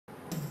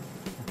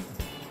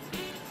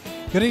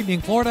Good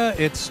evening, Florida.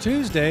 It's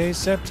Tuesday,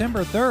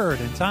 September 3rd,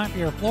 and time for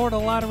your Florida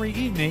Lottery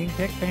Evening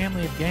Pick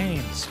Family of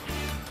Games.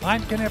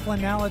 I'm Ken Eflin.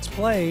 Now let's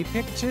play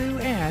Pick 2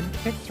 and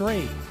Pick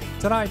 3.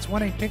 Tonight's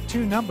winning Pick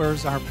 2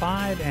 numbers are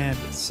 5 and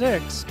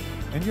 6,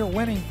 and your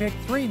winning Pick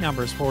 3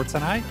 numbers for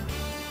tonight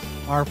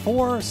are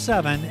 4,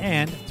 7,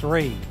 and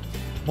 3.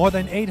 More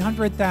than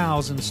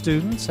 800,000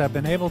 students have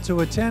been able to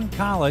attend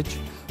college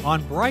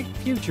on Bright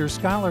Future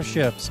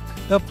scholarships.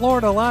 The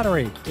Florida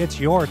Lottery, it's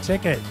your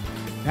ticket.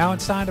 Now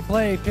it's time to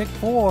play Pick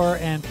 4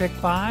 and Pick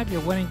 5.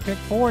 Your winning Pick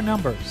 4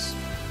 numbers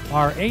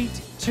are 8,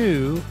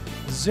 2,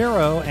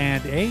 0,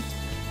 and 8.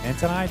 And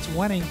tonight's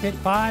winning Pick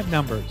 5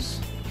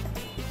 numbers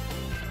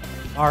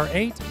are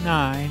 8,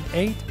 9,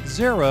 8,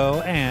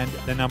 0, and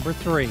the number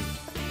 3.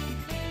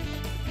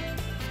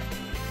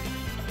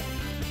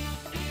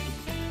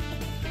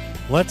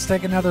 Let's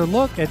take another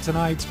look at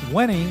tonight's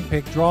winning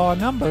Pick Draw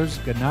numbers.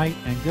 Good night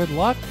and good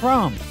luck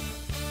from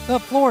the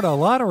Florida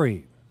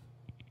Lottery.